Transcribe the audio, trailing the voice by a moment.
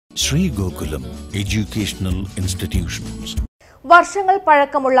Sri Gokulam Educational Institutions. വർഷങ്ങൾ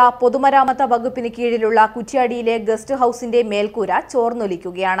പഴക്കമുള്ള പൊതുമരാമത്ത് വകുപ്പിന് കീഴിലുള്ള കുറ്റ്യാടിയിലെ ഗസ്റ്റ് ഹൌസിന്റെ മേൽക്കൂര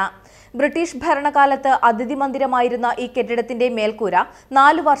ചോർന്നൊലിക്കുകയാണ്. ബ്രിട്ടീഷ് ഭരണകാലത്ത് അതിഥി മന്ദിരമായിരുന്ന ഈ കെട്ടിടത്തിന്റെ മേൽക്കൂര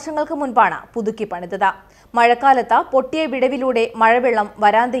 4 വർഷങ്ങൾക്ക് മുൻപാണ് പുതുക്കി പണിതത്. മഴക്കാലത്ത് പൊട്ടിയ വിടവിലൂടെ മഴവെള്ളം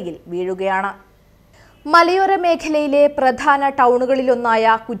വരാന്തയിൽ വീഴുകയാണ്. മലയോര മേഖലയിലെ പ്രധാന ടൗണുകളിലൊന്നായ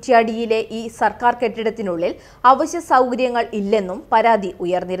കുറ്റ്യാടിയിലെ ഈ സർക്കാർ കെട്ടിടത്തിനുള്ളിൽ അവശ്യ സൗകര്യങ്ങൾ ഇല്ലെന്നും പരാതി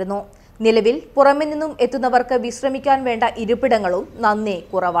ഉയർന്നിരുന്നു. നിലവിൽ പുറമെ നിന്നും എത്തുന്നവർക്ക് വിശ്രമിക്കാൻ വേണ്ട ഇരിപ്പിടങ്ങളും നന്നേ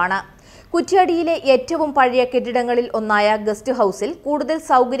കുറവാണ്. കുറ്റ്യാടിയിലെ ഏറ്റവും പഴയ കെട്ടിടങ്ങളിൽ ഒന്നായ ഗസ്റ്റ് ഹൌസിൽ കൂടുതൽ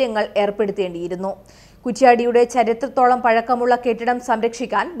സൗകര്യങ്ങൾ ഏർപ്പെടുത്തേണ്ടിയിരുന്നു. കുറ്റ്യാടിയുടെ ചരിത്രത്തോളം പഴക്കമുള്ള കെട്ടിടം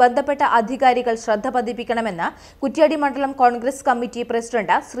സംരക്ഷിക്കാൻ ബന്ധപ്പെട്ട അധികാരികൾ ശ്രദ്ധ പതിപ്പിക്കണമെന്ന് കുറ്റ്യാടി മണ്ഡലം കോൺഗ്രസ് കമ്മിറ്റി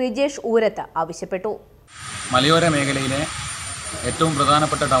പ്രസിഡന്റ് ശ്രീജേഷ് ഊരത്ത് ആവശ്യപ്പെട്ടു. മലയോര മേഖലയിലെ ഏറ്റവും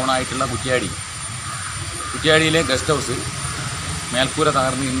പ്രധാനപ്പെട്ട ടൗണായിട്ടുള്ള കുറ്റ്യാടിയിലെ ഗസ്റ്റ് ഹൗസ് മേൽക്കൂര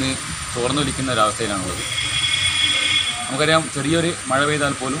തകർന്ന് ഇന്ന് ചോർന്നൊലിക്കുന്ന ഒരവസ്ഥയിലാണുള്ളത്. നമുക്കറിയാം, ചെറിയൊരു മഴ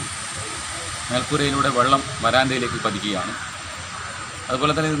പെയ്താൽ പോലും മേൽക്കൂരയിലൂടെ വെള്ളം വരാന്തയിലേക്ക് പതിക്കുകയാണ്.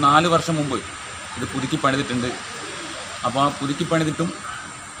 അതുപോലെ തന്നെ ഇത് 4 വർഷം മുമ്പ് ഇത് പുതുക്കി പണിതിട്ടുണ്ട്. അപ്പോൾ ആ പുതുക്കി പണിതിട്ടും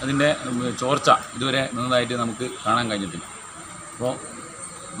അതിൻ്റെ ചോർച്ച ഇതുവരെ നിന്നതായിട്ട് നമുക്ക് കാണാൻ കഴിഞ്ഞിട്ടില്ല. അപ്പോൾ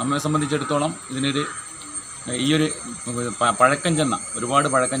നമ്മെ സംബന്ധിച്ചിടത്തോളം ഈയൊരു ഒരുപാട്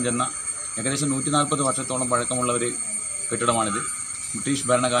പഴക്കം ചെന്ന ഏകദേശം 140 വർഷത്തോളം പഴക്കമുള്ള ഒരു കെട്ടിടമാണിത്. ബ്രിട്ടീഷ്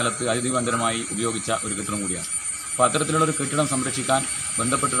ഭരണകാലത്ത് അതിഥി മന്ദിരമായി ഉപയോഗിച്ച ഒരു കെട്ടിടം കൂടിയാണ്. അപ്പോൾ അത്തരത്തിലുള്ളൊരു കെട്ടിടം സംരക്ഷിക്കാൻ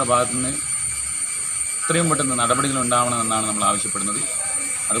ബന്ധപ്പെട്ട ഭാഗത്തു നിന്ന് എത്രയും പെട്ടെന്ന് നടപടികൾ ഉണ്ടാവണമെന്നാണ് നമ്മൾ ആവശ്യപ്പെടുന്നത്.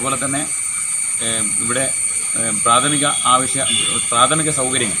 അതുപോലെ തന്നെ ഇവിടെ പ്രാഥമിക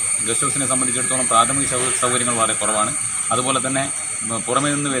സൗകര്യങ്ങൾ, ഗസ്റ്റ് ഹൗസിനെ സംബന്ധിച്ചിടത്തോളം പ്രാഥമിക സൗകര്യങ്ങൾ വളരെ കുറവാണ്. അതുപോലെ തന്നെ പുറമേ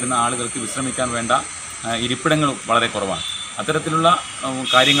നിന്ന് വരുന്ന ആളുകൾക്ക് വിശ്രമിക്കാൻ വേണ്ട ഇരിപ്പിടങ്ങളും വളരെ കുറവാണ്. അത്തരത്തിലുള്ള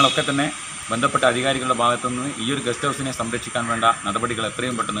കാര്യങ്ങളൊക്കെ തന്നെ ബന്ധപ്പെട്ട അധികാരികളുടെ ഭാഗത്തുനിന്ന് ഈ ഒരു ഗസ്റ്റ് ഹൗസിനെ സംരക്ഷിക്കാൻ വേണ്ട നടപടികൾ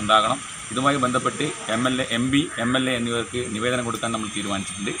എത്രയും പെട്ടെന്ന് ഉണ്ടാകണം. ഇതുമായി ബന്ധപ്പെട്ട് MP, MLA എന്നിവർക്ക് നിവേദനം കൊടുക്കാൻ നമ്മൾ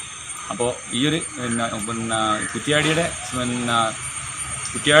തീരുമാനിച്ചിട്ടുണ്ട്. അപ്പോൾ ഈ ഒരു കുറ്റ്യാടിയുടെ ആ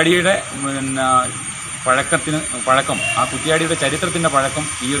കുറ്റ്യാടിയുടെ ചരിത്രത്തിൻ്റെ പഴക്കം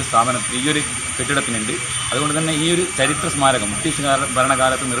ഈ ഒരു കെട്ടിടത്തിനുണ്ട്. അതുകൊണ്ട് തന്നെ ഈ ഒരു ചരിത്ര സ്മാരകം, ബ്രിട്ടീഷ്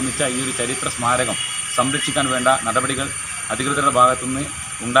ഭരണകാലത്ത് നിർമ്മിച്ച ഈ ഒരു ചരിത്ര സ്മാരകം സംരക്ഷിക്കാൻ വേണ്ട നടപടികൾ അധികൃതരുടെ ഭാഗത്തുനിന്ന്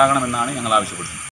ഉണ്ടാകണമെന്നാണ് ഞങ്ങൾ ആവശ്യപ്പെടുന്നത്.